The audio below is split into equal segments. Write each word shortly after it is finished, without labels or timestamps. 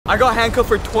I got handcuffed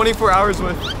for 24 hours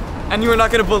with, and you are not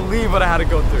gonna believe what I had to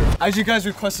go through. As you guys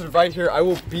requested right here, I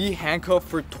will be handcuffed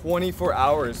for 24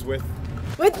 hours with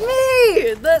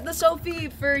me, the Sophie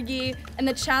Fergi, and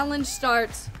the challenge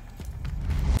starts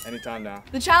anytime now.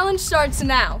 The challenge starts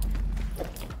now.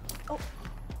 Oh,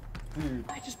 dude,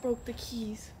 I just broke the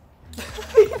keys.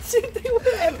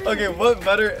 Okay, what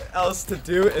better else to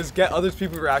do is get other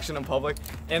people's reaction in public,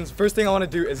 and first thing I want to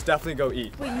do is definitely go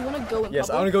eat. Wait, you want to go in public? Yes,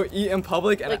 I want to go eat in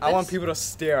public, and like I want people to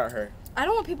stare at her. I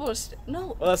don't want people to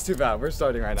no. Well, that's too bad. We're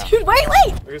starting right now. Dude, wait!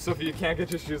 Okay, Sophie, you can't get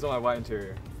your shoes on my white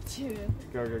interior. Dude.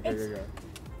 Go.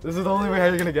 This is the only way how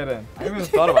you're gonna get in. I haven't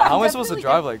even thought about it. How am I supposed to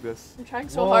drive like this? I'm trying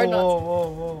so hard not to.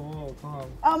 Whoa, come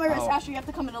on. Oh my gosh, Asher, you have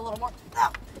to come in a little more.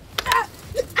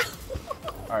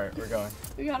 Alright, we're going.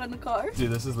 We got in the car. Dude,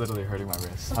 this is literally hurting my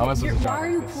wrist. How am I supposed to drive Why are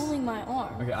you like this? pulling my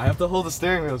arm? Okay, I have to hold the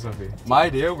steering wheel, Sophie. My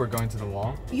idea, we're going to the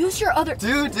mall. Use your other.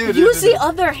 Dude. Use the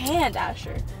other hand,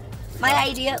 Asher. My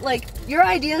idea, like, your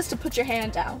idea is to put your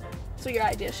hand down. So your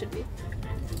idea should be.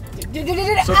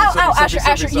 Ow,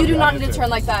 Asher, you do not need to turn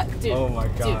like that. Dude. Oh my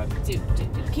god. Dude.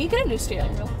 Can you get a new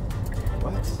steering wheel?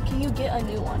 What? Can you get a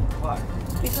new one? Why?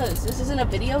 Because this isn't a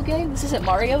video game. This isn't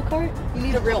Mario Kart. You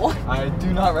need a real one. I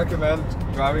do not recommend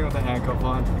driving with a handcuff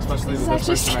on, especially with this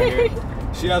person right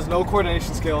here. She has no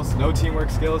coordination skills, no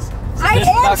teamwork skills. So I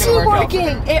am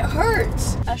teamworking. It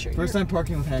hurts. Asher, first time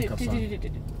parking with handcuffs on.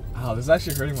 Wow, this is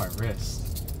actually hurting my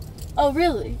wrist. Oh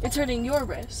really? It's hurting your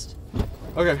wrist.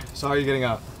 Okay, so how are you getting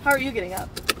out? How are you getting out?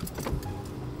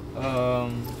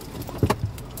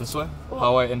 This way? Whoa.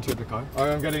 How I entered the car?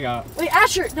 Alright, I'm getting out. Wait,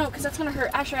 Asher! No, because that's gonna hurt.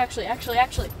 Asher, actually.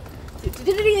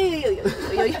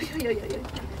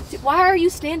 Dude, why are you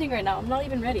standing right now? I'm not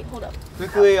even ready. Hold up.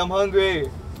 Quickly, I'm hungry.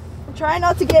 I'm trying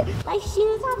not to get my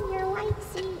shoes on your white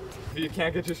seat. You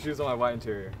can't get your shoes on my white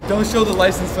interior. Don't show the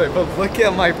license plate, but look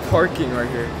at my parking right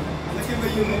here. Look at the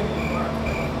unit.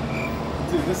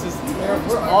 Dude, this is terrible.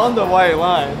 We're on the white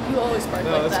line. You always park like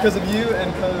that. No, it's because of you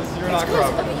and because you're not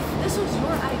cooperating. This was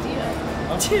your idea.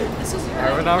 Dude, this was your idea.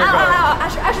 Alright, now we're going.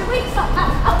 Asher, wait, stop.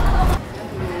 Ow.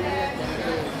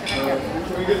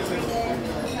 Can we get a table?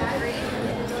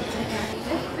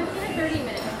 15 to 30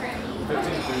 minutes.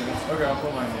 15 to 30 minutes. Okay, I'll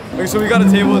put mine in. Okay, so we got a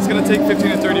table. It's gonna take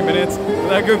 15 to 30 minutes.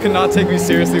 That girl cannot take me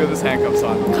seriously with his handcuffs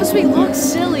on. Because we look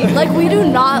silly. Like, we do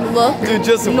not look Dude,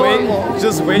 just normal.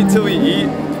 Just wait till we eat,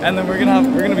 and then we're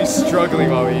gonna be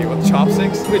struggling while we eat with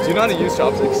chopsticks. Wait, do you know how to use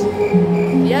chopsticks?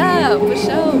 Yeah, for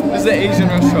sure. This is an Asian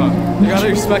restaurant. You gotta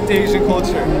respect the Asian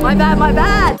culture. My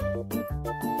bad.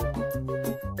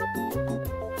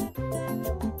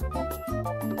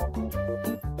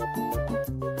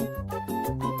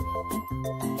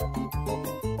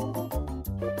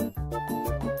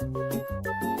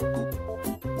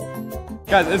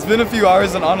 Guys, it's been a few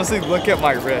hours, and honestly, look at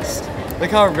my wrist.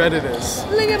 Look how red it is.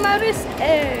 Look at my wrist.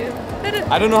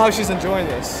 I don't know how she's enjoying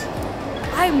this.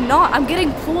 I'm not. I'm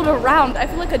getting pulled around. I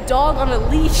feel like a dog on a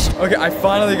leash. Okay, I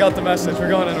finally got the message. We're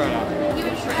going in right now. Okay,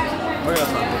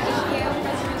 that's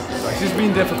fine. Sorry, she's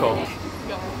being difficult.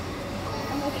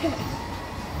 I'm okay.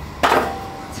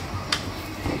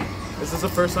 Is this the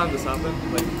first time this happened?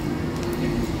 Like,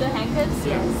 The handcuffs?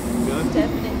 Yes. good?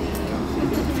 Definitely.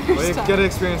 Well, you get to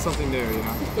experience something new, you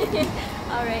know?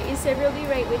 Alright, you said we'll be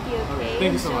right with you, okay?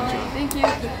 Thank you so much, Thank you.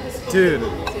 Dude,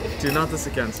 do not this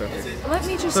again, Sophie. Let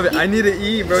me just Sophie, eat. I need to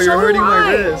eat, bro. So You're hurting do my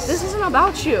I. wrist. This isn't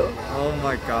about you. Oh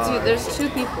my god. Dude, there's two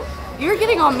people. You're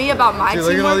getting on me about my Dude,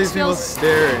 teamwork look at all these people skills.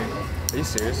 staring. Are you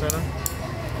serious right now?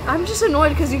 I'm just annoyed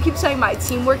because you keep saying my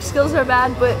teamwork skills are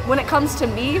bad, but when it comes to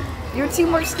me, your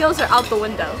teamwork skills are out the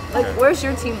window. Like, Okay. where's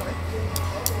your teamwork?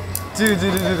 Dude.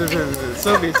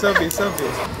 Sophie.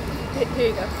 Here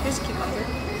you go. Here's a cucumber.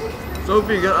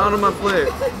 Sophie, get out of my plate.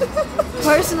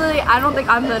 Personally, I don't think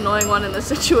I'm the annoying one in this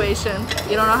situation.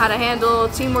 You don't know how to handle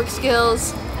teamwork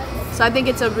skills, so I think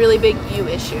it's a really big you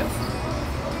issue.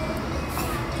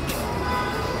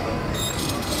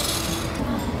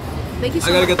 Thank you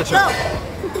so much. I gotta get the check.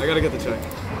 I gotta get the check.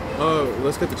 Oh,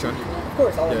 let's get the check. Of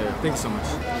course, I'll Yeah, thank you so much.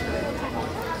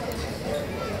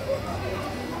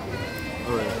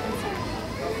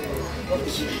 Oh,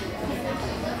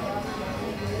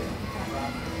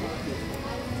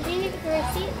 Do you need the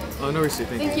receipt? oh, no receipt,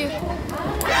 thank you. Thank you.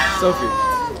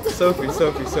 Sophie.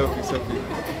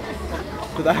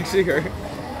 Did that actually hurt?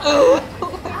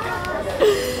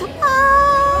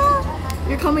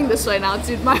 You're coming this way now,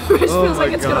 dude. My wrist Oh feels like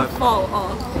my it's God. gonna fall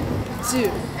off.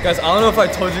 Dude. Guys, I don't know if I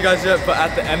told you guys yet, but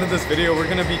at the end of this video, we're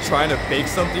gonna be trying to bake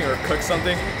something or cook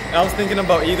something. And I was thinking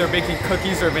about either baking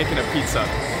cookies or making a pizza.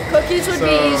 Cookies would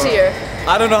be easier.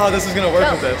 I don't know how this is gonna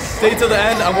work with this. Stay till the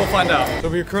end and we'll find out. So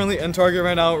we're currently in Target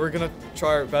right now. We're gonna try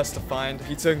our best to find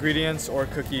pizza ingredients or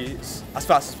cookies as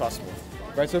fast as possible.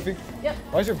 Right, Sophie? Yep.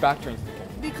 Why is your back turned?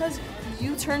 Because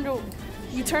you turned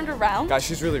around. Guys,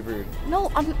 she's really rude.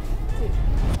 No, I'm. Dude.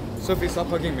 Sophie, stop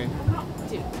hugging me.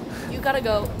 Dude, you gotta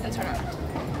go and turn around.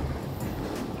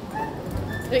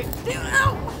 Dude,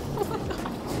 ow!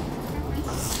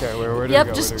 Okay, where do we Yep,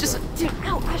 go? just, dude,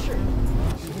 ow, Asher.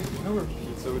 You know where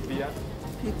pizza would be at?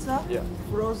 Pizza? Yeah.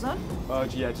 Frozen?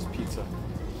 Yeah, just pizza.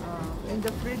 In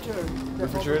the refrigerator.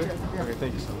 Refrigerator? Yeah. Okay,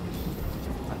 thank you so much.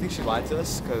 I think she lied to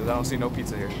us because I don't see no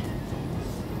pizza here.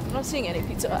 I'm not seeing any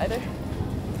pizza either.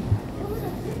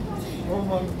 Oh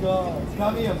my god.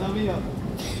 Come here.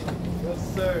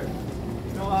 Yes, sir.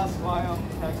 Don't ask why I'm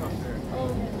handcuffed here.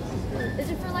 Is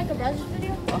it for like a browser's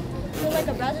video? For like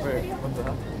a browser's Wait, video? what the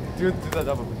hell? Do that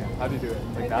double again. How do you do it?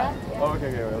 Like that? Yeah. Oh,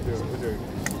 okay, I'll do it. We'll do it.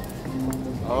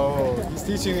 Oh, he's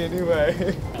teaching me a new way.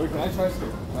 Wait, can I try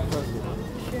scoop?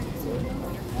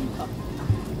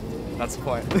 That's the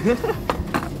point.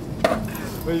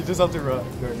 Wait, you just have to relax.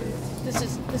 This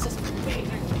is.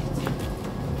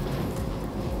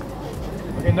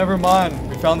 Okay, never mind.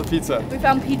 We found the pizza. We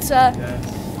found pizza.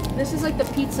 Yes. This is like the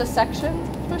pizza section,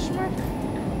 question mark?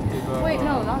 Wait,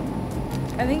 no, not.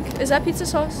 I think, is that pizza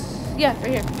sauce? Yeah,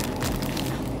 right here.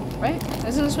 Right?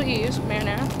 Isn't this what you use?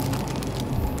 Marinara?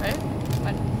 Right?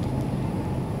 Fine.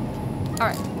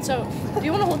 Alright, so, do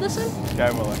you want to hold this in? Okay,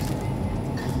 I will.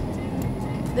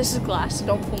 This is glass,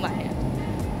 don't pull my hand.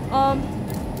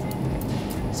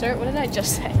 Sir, what did I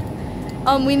just say?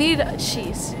 We need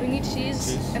cheese. We need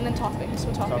cheese and then toppings.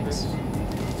 What toppings?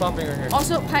 Topping right here.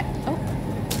 Also,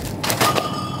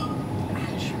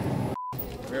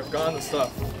 We have gotten the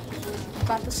stuff.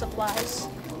 got the supplies.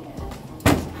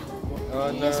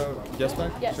 No. Yes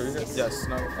bag? Yes. Should we get? Yes.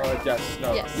 No. Yes.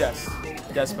 No. Yes. Yes.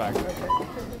 Yes bag.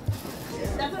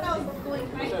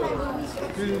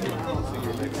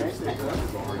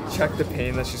 Check the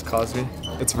pain that she's caused me.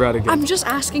 It's red again. I'm just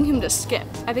asking him to skip.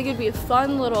 I think it'd be a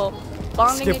fun little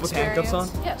bonding Skip with experience.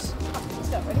 handcuffs on? Yes. Let's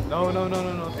go. Ready? No.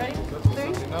 Ready?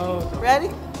 Sophie, 3. no. Ready?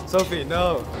 Sophie,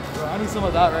 no. Bro, I need some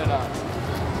of that right now.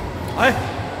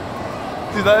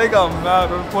 Dude, that ain't got mad.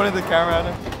 We're pointing the camera at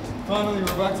him. Finally,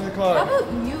 we're back to the car. How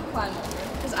about you climb over?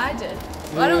 Because I did.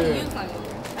 Why don't you climb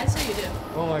over? I say you do.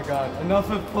 Oh my god. Enough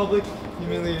of public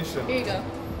humiliation. Here you go.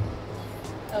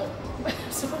 Oh.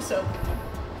 so.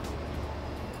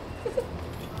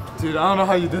 Dude, I don't know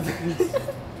how you did this.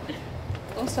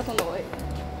 Don't step on the light.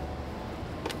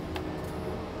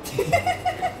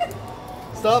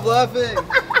 Stop laughing.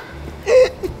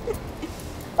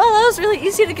 Well, that was really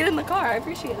easy to get in the car. I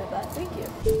appreciated that. Thank you.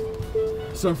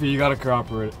 Sophie, you gotta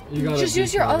cooperate. You gotta just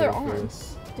use your other arm.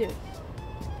 first. Dude.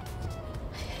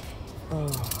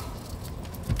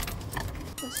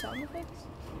 The sound effects?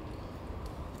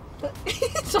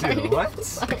 Sorry. Dude, what?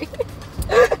 Sorry.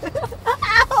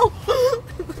 Ow!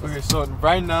 Okay, so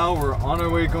right now we're on our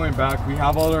way going back. We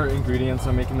have all our ingredients.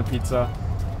 I'm making the pizza,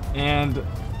 and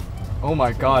oh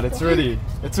my god, it's already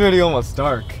almost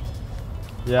dark.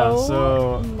 Yeah,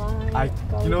 so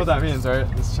you know what that means, right?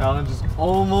 This challenge is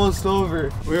almost over.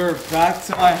 We're back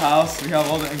to my house. We have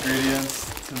all the ingredients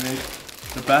to make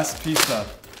the best pizza.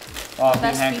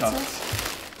 Being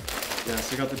handcuffed. Yes,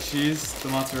 we got the cheese, the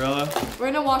mozzarella.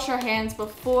 We're gonna wash our hands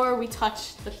before we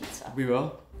touch the pizza. We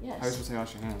will? Yes. How are you supposed to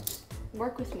wash your hands?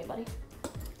 Work with me, buddy.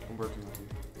 I'm working with you.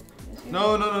 Yes, you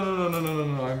No,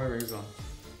 I have my rings on.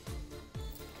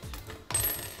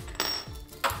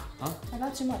 Huh? I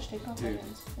got too much. Take off my Dude.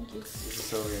 hands. Thank you. This is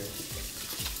so weird.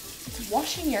 It's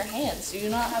washing your hands. Do you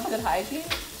not have good hygiene?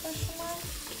 Question mark?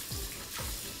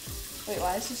 Wait,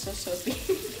 why is this so soapy?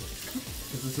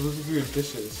 Because it's supposed to be your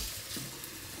dishes.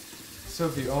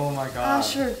 Sophie, oh my god.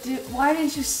 Asher, dude, why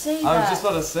didn't you say that? I was just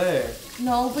about to say.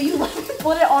 No, but you let me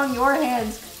put it on your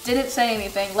hands. Didn't say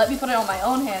anything. Let me put it on my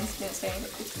own hands. Didn't say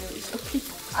anything. It's really soapy.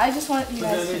 I just wanted you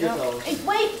guys to know. Hey,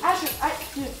 wait, Asher,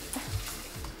 dude.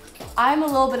 I'm a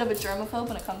little bit of a germaphobe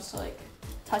when it comes to like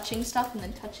touching stuff and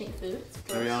then touching food.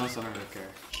 To be honest, I don't really care.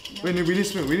 No. Wait, no,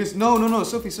 we just no,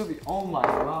 Sophie. Oh my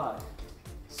god.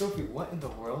 Sophie, what in the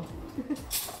world?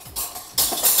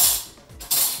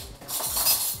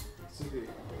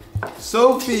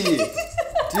 Sophie!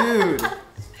 Dude!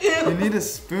 You need a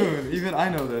spoon. Even I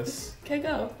know this. Okay,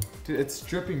 go. Dude, it's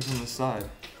dripping from the side.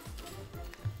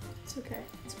 It's okay.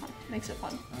 It's fun. Makes it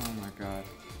fun. Oh my god.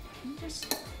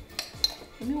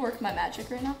 Let me work my magic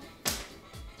right now.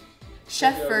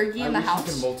 Chef Fergi in the house.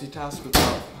 You can multitask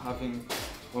without having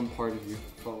one part of you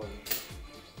falling.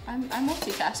 I'm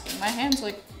multitasking. My hand's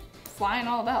like flying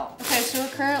all about. Okay, so we're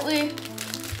currently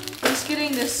just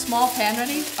getting this small pan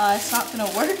ready. It's not gonna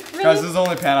work really. Guys, this is the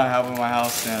only pan I have in my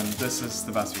house, and this is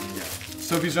the best we can get.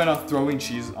 Sophie's right now throwing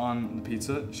cheese on the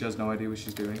pizza. She has no idea what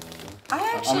she's doing.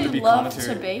 I actually love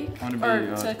to bake or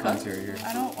to cook. Here.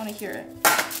 I don't want to hear it.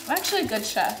 I'm actually a good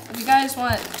chef. If you guys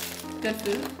want good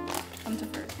food, come to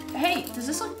Ferg. Hey, does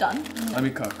this look done? Let me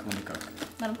cook. Let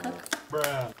him cook.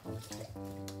 Bruh.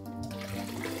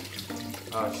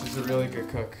 Oh, she's a really good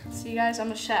cook. See, guys,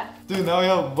 I'm a chef. Dude, now we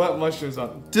have wet mushrooms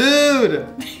on. Dude!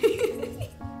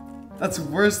 That's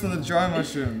worse than the dry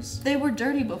mushrooms. They were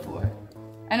dirty before.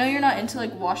 I know you're not into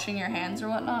like washing your hands or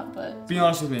whatnot, but... Be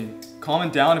honest with me.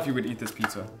 Comment down if you would eat this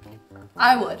pizza.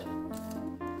 I would.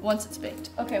 Once it's baked.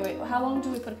 Okay, wait, how long do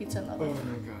we put a pizza in the oven? Oh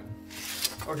my god.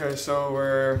 Okay, so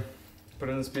we're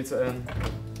putting this pizza in.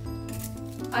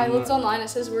 I looked online, it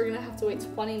says we're gonna have to wait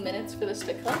 20 minutes for this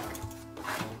to cook.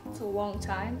 It's a long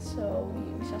time, so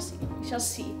we shall see. We shall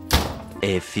see.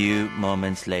 A few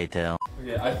moments later.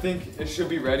 Okay, I think it should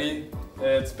be ready.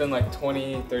 It's been like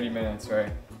 20-30 minutes,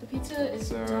 right? The pizza is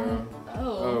done.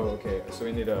 Oh, okay. So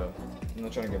we need a... I'm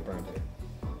not trying to get burned here.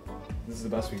 This is the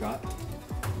best we got.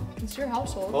 It's your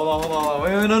household. Hold on.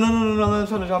 Wait, no. I'm not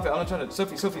trying to drop it. I'm not trying to...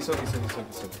 Sophie.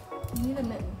 You need a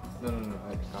mitten. No.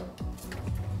 I got it.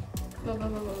 Go.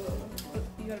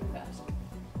 You gotta be fast.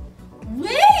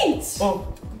 Wait!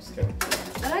 Oh, I'm just kidding.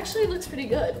 That actually looks pretty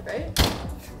good, right?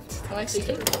 I'm actually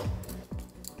kidding.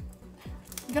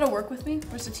 You gotta work with me.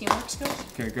 Where's the teamwork skills?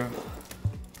 Okay, go.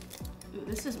 Ooh,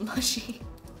 this is mushy.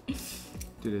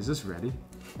 Dude, is this ready?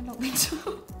 I don't think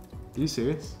so. Are you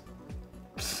serious?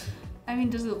 I mean,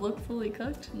 does it look fully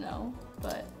cooked? No,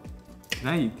 but... Can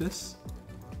I eat this?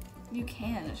 You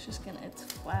can, it's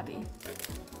flabby.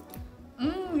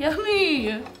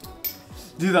 Yummy!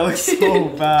 Dude, that looks so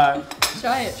bad.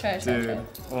 Try it. Dude,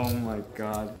 oh my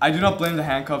god. I do not blame the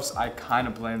handcuffs. I kind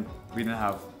of blame we didn't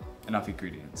have enough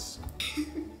ingredients.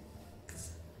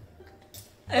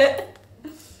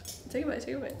 Take a bite.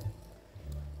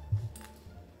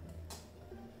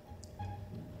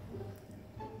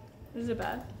 Is it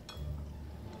bad?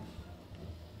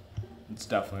 It's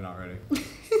definitely not ready.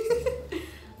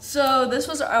 So this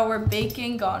was our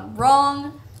baking gone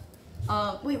wrong.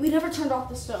 Wait, we never turned off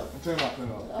the stove. Turn it off.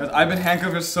 Guys, I've been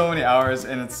handcuffed for so many hours,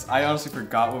 and I honestly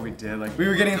forgot what we did. Like, we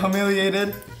were getting humiliated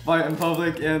in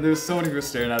public, and there was so many people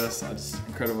staring at us. It's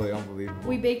incredibly unbelievable.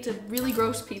 We baked a really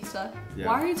gross pizza. Yeah.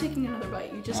 Why are you taking another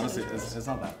bite? You just honestly, it's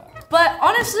not that bad. But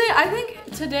honestly, I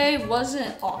think today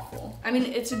wasn't awful. I mean,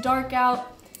 it's dark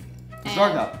out. It's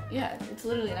dark out. Yeah, it's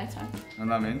literally nighttime.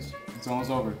 And that means it's almost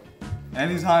over.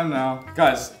 Anytime now.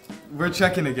 Guys, we're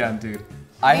checking again, dude.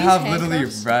 I have literally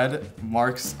red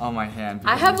marks on my hand.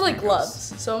 I have like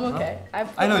gloves, so I'm okay.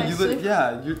 I know, you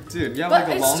have but like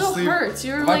a long sleeve. It still hurts.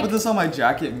 If I put this on my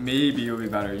jacket, maybe it'll be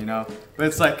better, you know? But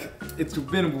it's like, it's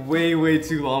been way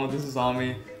too long when this is on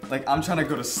me. Like, I'm trying to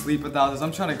go to sleep without this.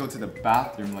 I'm trying to go to the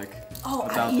bathroom, like,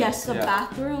 without yes, this. the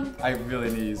bathroom. I really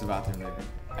need to use the bathroom later.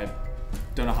 I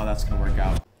don't know how that's gonna work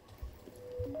out.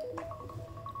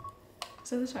 Is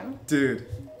that the timer? Dude.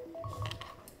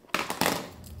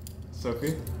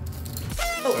 Sophie?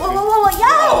 Whoa,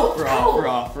 yo! We're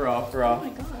off. Oh my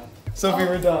god. Sophie,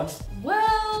 we're done.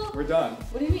 Well. We're done.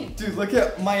 What do you mean? Dude, look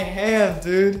at my hand,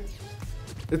 dude.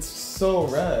 It's so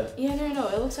red. Yeah, no,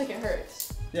 it looks like it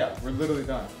hurts. Yeah, we're literally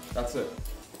done. That's it.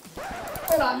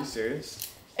 Hold on. Are you serious?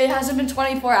 It hasn't been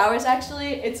 24 hours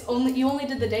actually. You only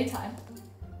did the daytime.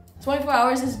 24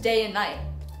 hours is day and night.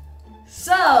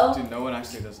 So. Dude, no one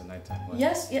actually does the nighttime one.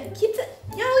 Yes, yeah, keep the.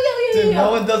 Yo. Dude,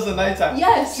 no one does the nighttime.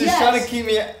 Yes, She's trying to keep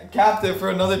me captive for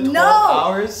another 12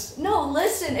 hours. No,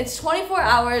 listen, it's 24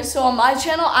 hours. So on my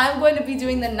channel, I'm going to be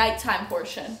doing the nighttime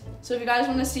portion. So if you guys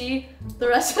want to see the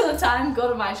rest of the time, go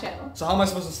to my channel. So how am I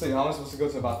supposed to sleep? How am I supposed to go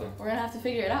to the bathroom? We're gonna have to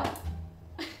figure it out.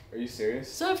 Are you serious?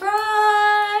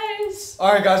 Surprise!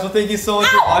 Alright guys, well thank you so much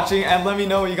for watching, and let me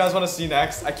know what you guys want to see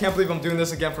next. I can't believe I'm doing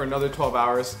this again for another 12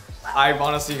 hours. I've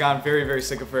honestly gotten very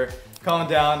sick of her. Comment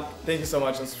down. Thank you so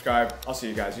much and subscribe. I'll see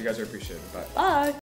you guys. You guys are appreciated. Bye. Bye.